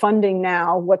 what we're funding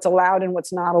now, what's allowed and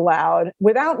what's not allowed,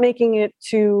 without making it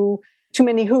too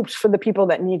many hoops for the people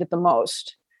that need it the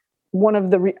most. One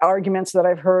of the arguments that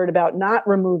I've heard about not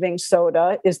removing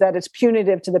soda is that it's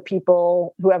punitive to the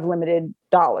people who have limited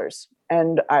dollars.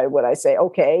 And I say,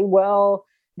 okay, well,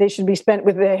 they should be spent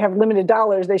they have limited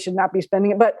dollars, they should not be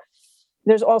spending it. But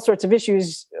there's all sorts of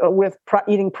issues with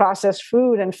eating processed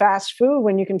food and fast food.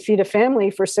 When you can feed a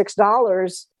family for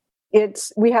 $6,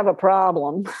 we have a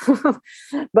problem.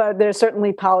 But there's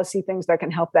certainly policy things that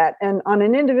can help that. And on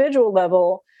an individual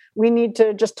level, we need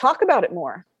to just talk about it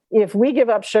more. If we give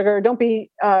up sugar,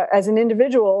 as an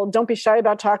individual, don't be shy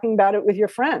about talking about it with your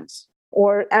friends.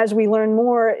 Or as we learn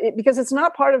more, because it's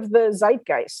not part of the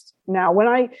zeitgeist now.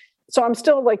 So I'm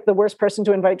still like the worst person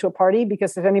to invite to a party,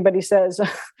 because if anybody says,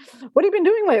 what have you been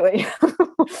doing lately?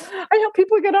 I help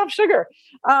people get off sugar.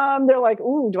 They're like,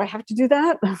 ooh, do I have to do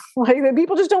that? Like,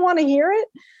 people just don't want to hear it.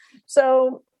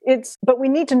 So but we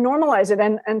need to normalize it.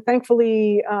 And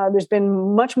thankfully, there's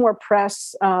been much more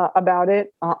press about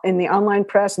it in the online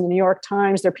press, in the New York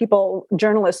Times. There are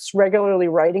journalists regularly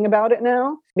writing about it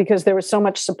now, because there was so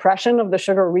much suppression of the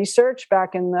sugar research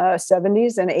back in the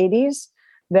 70s and 80s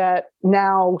that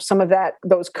now some of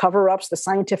those cover-ups, the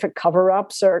scientific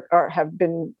cover-ups have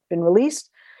been released.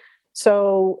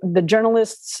 So the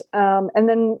journalists, and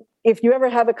then if you ever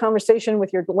have a conversation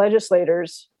with your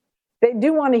legislators, they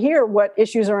do want to hear what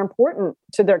issues are important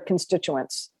to their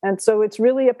constituents. And so it's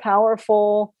really a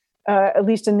powerful, at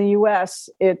least in the US,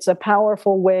 it's a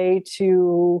powerful way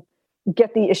to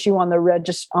get the issue on the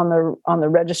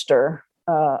register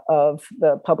of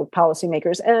the public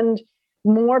policymakers. And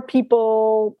more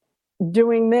people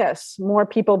doing this, more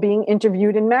people being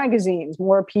interviewed in magazines,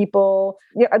 more people.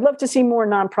 Yeah, I'd love to see more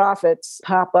nonprofits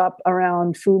pop up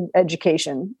around food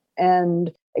education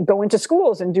and go into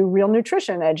schools and do real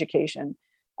nutrition education.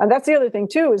 And that's the other thing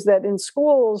too, is that in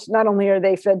schools, not only are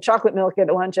they fed chocolate milk at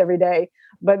lunch every day,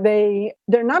 but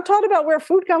they're not taught about where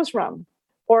food comes from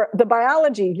or the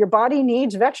biology. Your body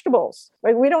needs vegetables.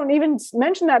 Right? We don't even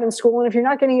mention that in school. And if you're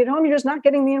not getting it home, you're just not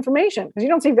getting the information, because you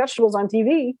don't see vegetables on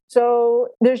TV. So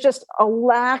there's just a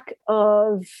lack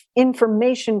of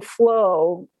information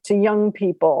flow to young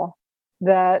people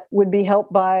that would be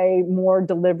helped by more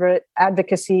deliberate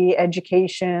advocacy,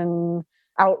 education,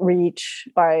 outreach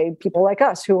by people like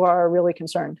us who are really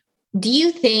concerned. Do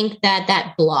you think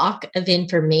that block of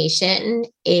information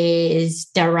is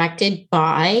directed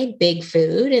by Big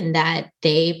Food, and that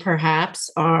they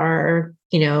perhaps are,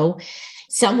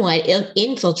 somewhat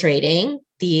infiltrating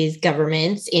these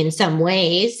governments in some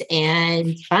ways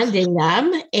and funding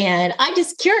them? And I'm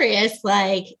just curious,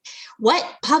 what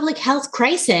public health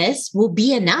crisis will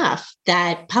be enough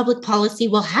that public policy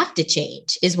will have to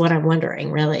change is what I'm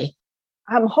wondering, really.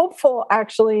 I'm hopeful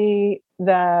actually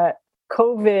that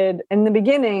COVID, in the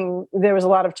beginning, there was a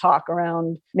lot of talk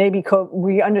around maybe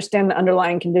we understand the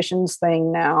underlying conditions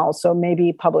thing now, so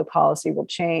maybe public policy will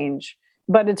change.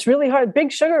 But it's really hard.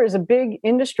 Big sugar is a big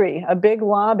industry, a big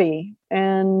lobby,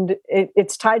 and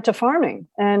it's tied to farming.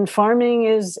 And farming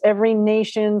is every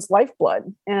nation's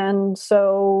lifeblood. And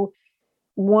so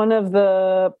one of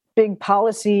the big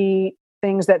policy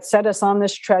things that set us on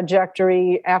this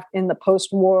trajectory in the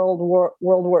post-World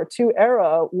War II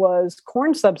era was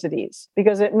corn subsidies,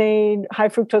 because it made high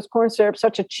fructose corn syrup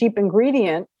such a cheap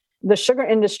ingredient. The sugar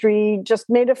industry just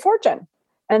made a fortune.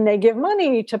 And they give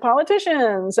money to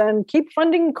politicians and keep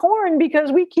funding corn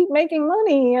because we keep making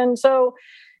money. And so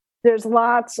there's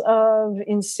lots of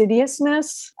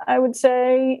insidiousness, I would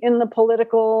say, in the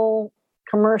political,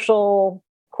 commercial,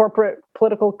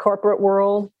 political corporate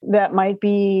world that might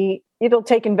be, it'll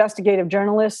take investigative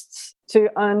journalists to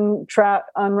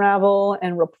unravel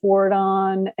and report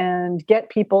on and get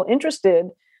people interested.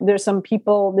 There's some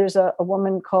people, there's a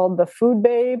woman called the Food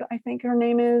Babe, I think her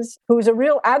name is, who's a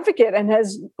real advocate and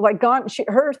has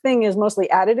her thing is mostly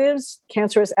additives,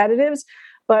 cancerous additives,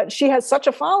 but she has such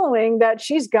a following that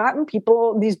she's gotten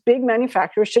people, these big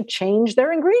manufacturers, to change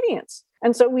their ingredients.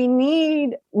 And so we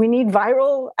need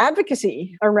viral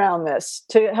advocacy around this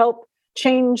to help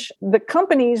change the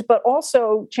companies, but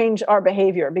also change our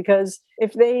behavior. Because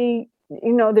if they,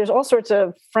 there's all sorts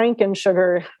of Franken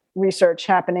sugar research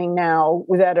happening now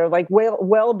that are like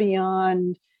well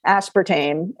beyond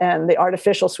aspartame and the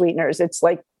artificial sweeteners. It's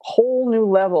like whole new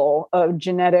level of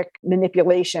genetic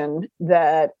manipulation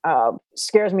that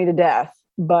scares me to death.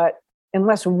 But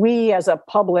unless we as a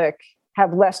public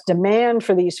have less demand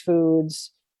for these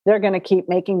foods, they're going to keep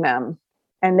making them.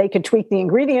 And they could tweak the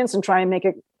ingredients and try and make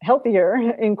it healthier,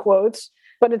 in quotes,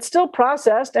 but it's still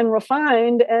processed and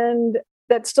refined, and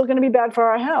that's still going to be bad for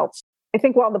our health. I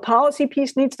think while the policy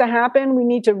piece needs to happen, we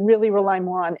need to really rely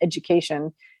more on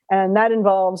education. And that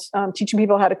involves teaching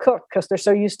people how to cook, because they're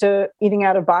so used to eating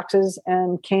out of boxes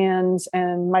and cans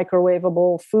and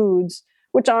microwavable foods,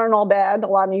 which aren't all bad. A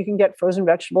lot of you can get frozen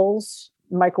vegetables,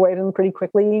 microwave them pretty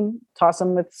quickly, toss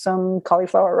them with some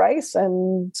cauliflower rice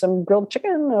and some grilled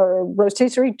chicken or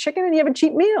rotisserie chicken, and you have a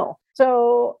cheap meal.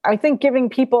 So I think giving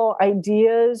people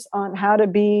ideas on how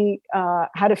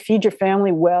to feed your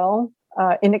family well,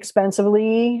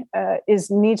 inexpensively,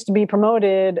 needs to be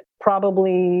promoted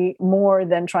probably more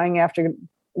than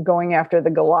going after the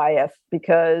Goliath,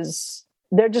 because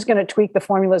they're just going to tweak the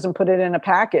formulas and put it in a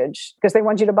package because they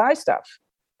want you to buy stuff,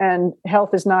 and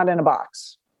health is not in a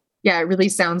box. Yeah, it really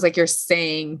sounds like you're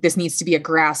saying this needs to be a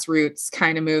grassroots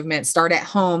kind of movement. Start at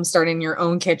home, start in your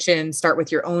own kitchen, start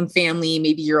with your own family,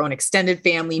 maybe your own extended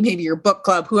family, maybe your book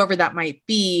club, whoever that might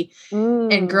be,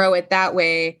 and grow it that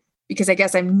way. Because I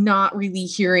guess I'm not really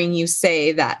hearing you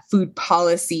say that food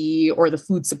policy or the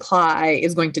food supply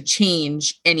is going to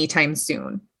change anytime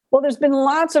soon. Well, there's been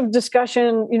lots of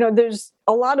discussion. There's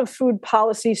a lot of food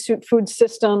policy, food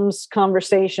systems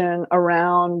conversation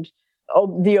around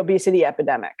the obesity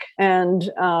epidemic and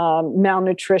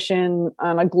malnutrition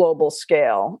on a global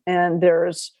scale. And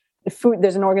there's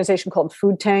an organization called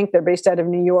Food Tank. They're based out of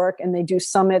New York, and they do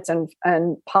summits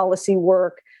and policy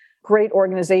work. Great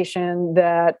organization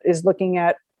that is looking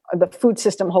at the food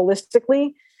system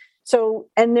holistically. So,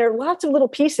 and there are lots of little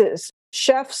pieces.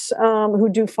 Chefs who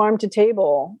do farm to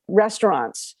table,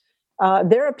 restaurants,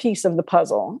 they're a piece of the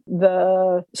puzzle.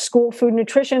 The school food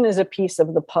nutrition is a piece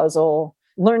of the puzzle.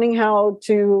 Learning how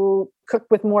to cook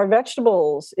with more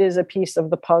vegetables is a piece of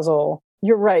the puzzle.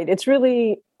 You're right. It's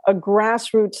really a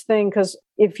grassroots thing, because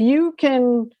if you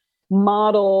can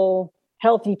model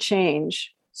healthy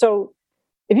change, so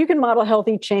if you can model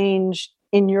healthy change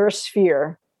in your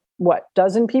sphere,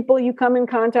 dozen people you come in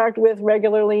contact with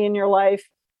regularly in your life,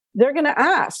 they're going to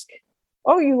ask,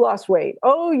 oh, you lost weight.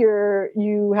 Oh,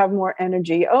 you have more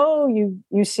energy. Oh,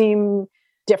 you seem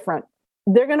different.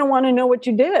 They're going to want to know what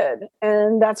you did.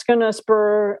 And that's going to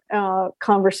spur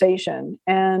conversation.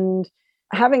 And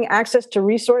having access to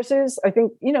resources, I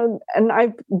think, and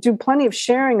I do plenty of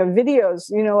sharing of videos,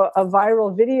 a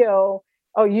viral video.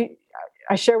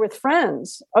 I share with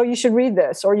friends, oh, you should read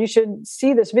this, or you should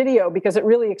see this video because it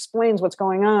really explains what's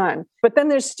going on. But then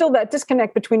there's still that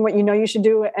disconnect between what you should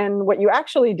do and what you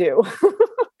actually do.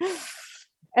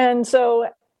 And so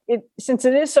since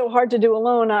it is so hard to do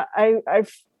alone,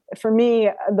 for me,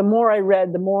 the more I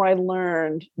read, the more I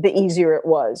learned, the easier it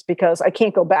was, because I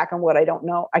can't go back on what I don't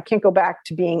know. I can't go back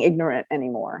to being ignorant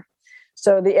anymore.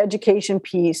 So the education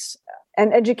piece,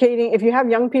 and educating, if you have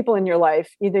young people in your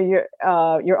life, either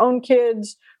your own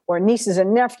kids or nieces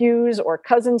and nephews or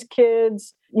cousins'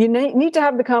 kids, you need to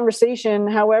have the conversation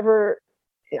however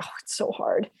it's so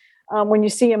hard. When you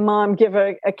see a mom give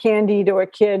a candy to a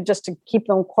kid just to keep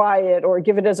them quiet or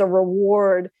give it as a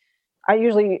reward, I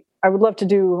would love to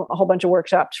do a whole bunch of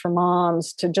workshops for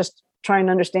moms to just try and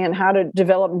understand how to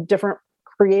develop different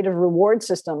creative reward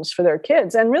systems for their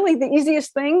kids. And really the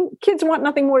easiest thing, kids want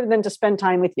nothing more than to spend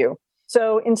time with you.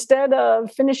 So instead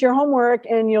of finish your homework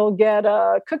and you'll get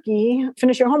a cookie,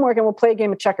 finish your homework and we'll play a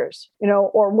game of checkers,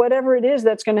 or whatever it is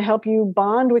that's going to help you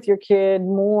bond with your kid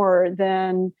more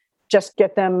than just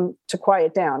get them to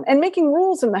quiet down. And making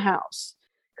rules in the house,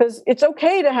 because it's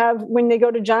okay to have, when they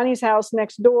go to Johnny's house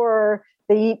next door,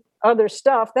 they eat other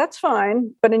stuff, that's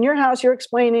fine. But in your house, you're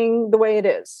explaining the way it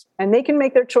is. And they can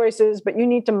make their choices, but you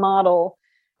need to model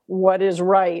what is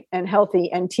right and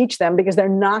healthy and teach them because they're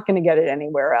not going to get it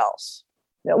anywhere else.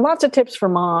 Lots of tips for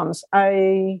moms.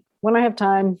 When I have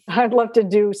time, I'd love to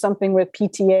do something with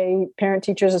PTA, parent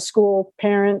teachers of school,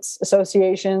 parents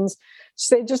associations.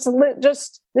 Say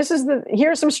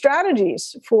here are some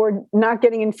strategies for not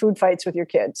getting in food fights with your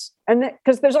kids. And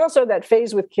because there's also that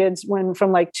phase with kids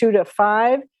from like 2 to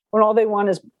 5, when all they want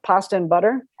is pasta and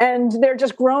butter, and they're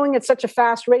just growing at such a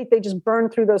fast rate, they just burn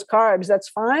through those carbs. That's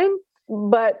fine.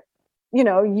 But,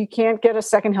 you can't get a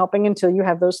second helping until you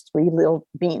have those 3 little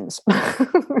beans.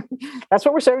 That's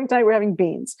what we're serving tonight. We're having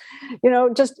beans,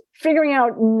 just figuring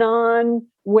out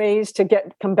ways to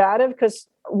get combative. Because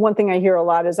one thing I hear a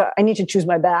lot is I need to choose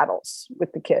my battles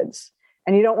with the kids.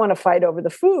 And you don't want to fight over the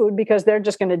food because they're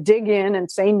just going to dig in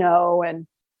and say no and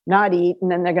not eat.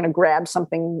 And then they're going to grab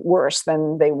something worse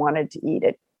than they wanted to eat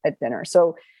at dinner.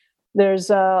 So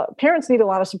parents need a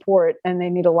lot of support and they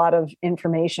need a lot of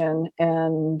information,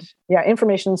 and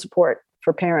information support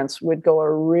for parents would go a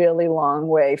really long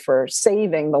way for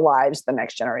saving the lives of the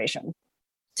next generation.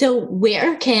 So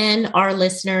where can our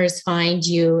listeners find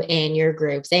you and your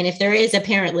groups? And if there is a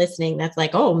parent listening that's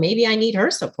like, oh, maybe I need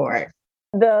her support.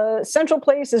 The central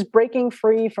place is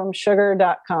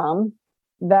breakingfreefromsugar.com.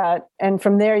 And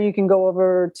from there, you can go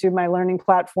over to my learning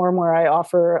platform where I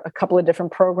offer a couple of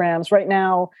different programs. Right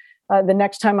now, the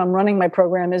next time I'm running my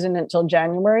program isn't until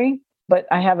January, but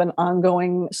I have an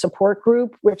ongoing support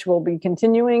group, which will be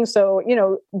continuing. So,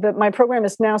 my program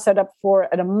is now set up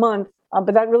at a month,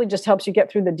 but that really just helps you get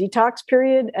through the detox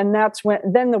period. And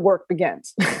then the work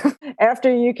begins. After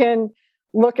you can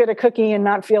look at a cookie and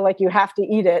not feel like you have to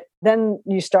eat it, then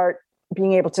you start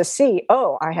being able to see,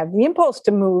 oh, I have the impulse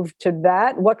to move to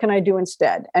that. What can I do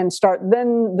instead? And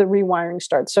then the rewiring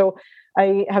starts. So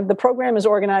the program is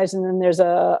organized, and then there's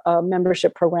a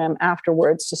membership program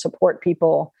afterwards to support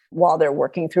people while they're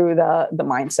working through the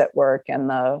mindset work and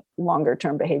the longer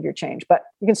term behavior change. But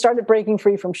you can start at Breaking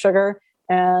Free from Sugar.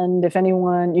 And if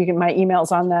anyone, my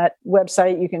email's on that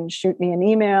website, you can shoot me an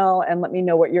email and let me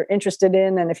know what you're interested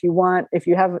in. And if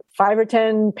you have 5 or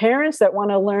 10 parents that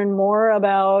want to learn more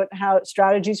about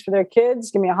strategies for their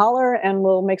kids, give me a holler and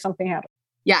we'll make something happen.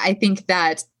 Yeah, I think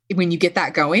that when you get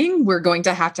that going, we're going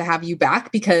to have you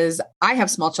back, because I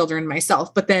have small children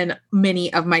myself, but then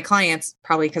many of my clients,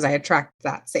 probably because I attract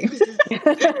that same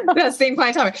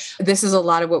clientele. This is a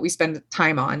lot of what we spend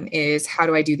time on, is how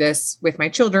do I do this with my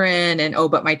children? And,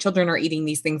 but my children are eating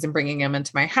these things and bringing them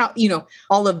into my house,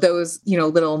 all of those,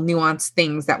 little nuanced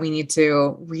things that we need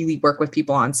to really work with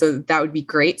people on. So that would be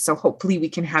great. So hopefully we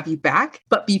can have you back.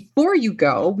 But before you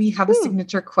go, we have a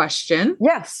signature question.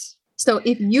 Yes. So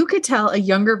if you could tell a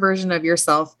younger version of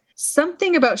yourself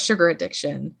something about sugar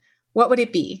addiction, what would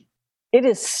it be? It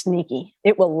is sneaky.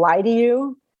 It will lie to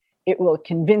you. It will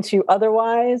convince you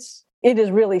otherwise. It is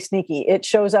really sneaky. It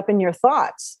shows up in your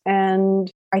thoughts.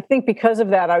 And I think because of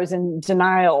that, I was in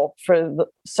denial for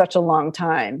such a long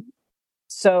time.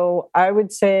 So I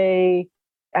would say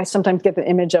I sometimes get the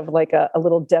image of like a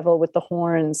little devil with the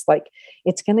horns, like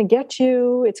it's going to get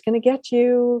you, it's going to get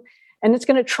you. And it's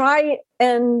going to try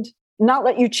and not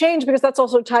let you change, because that's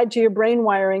also tied to your brain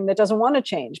wiring that doesn't want to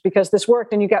change, because this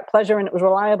worked and you got pleasure and it was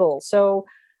reliable. So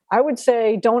I would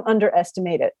say don't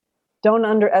underestimate it. Don't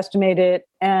underestimate it,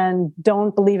 and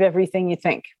don't believe everything you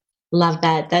think. Love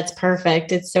that. That's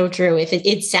perfect. It's so true. If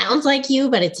it sounds like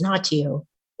you, but it's not you.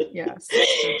 Yes.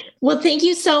 Well, thank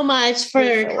you so much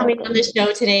for coming on the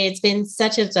show today. It's been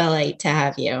such a delight to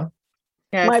have you.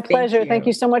 Yes, my pleasure. Thank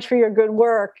you so much for your good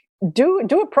work. Do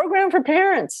a program for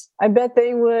parents. I bet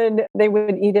they would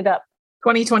eat it up.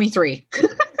 2023.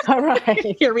 All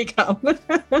right. Here we come.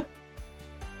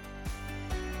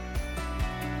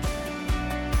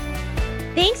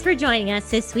 Thanks for joining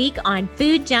us this week on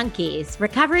Food Junkies,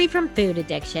 Recovery from Food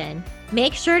Addiction.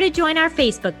 Make sure to join our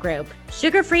Facebook group,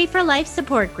 Sugar Free for Life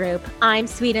support group, I'm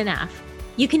Sweet Enough.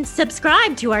 You can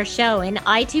subscribe to our show in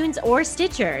iTunes or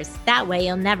Stitchers. That way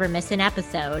you'll never miss an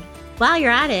episode. While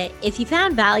you're at it, if you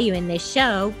found value in this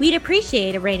show, we'd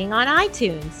appreciate a rating on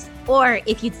iTunes. Or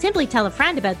if you'd simply tell a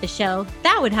friend about the show,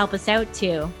 that would help us out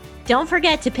too. Don't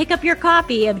forget to pick up your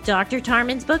copy of Dr.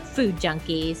 Tarman's book, Food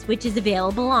Junkies, which is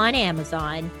available on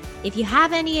Amazon. If you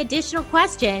have any additional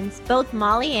questions, both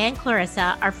Molly and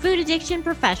Clarissa are food addiction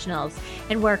professionals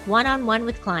and work one-on-one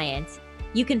with clients.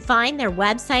 You can find their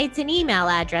websites and email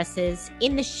addresses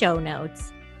in the show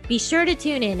notes. Be sure to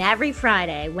tune in every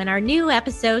Friday when our new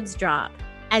episodes drop.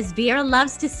 As Vera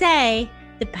loves to say,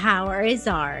 the power is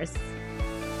ours.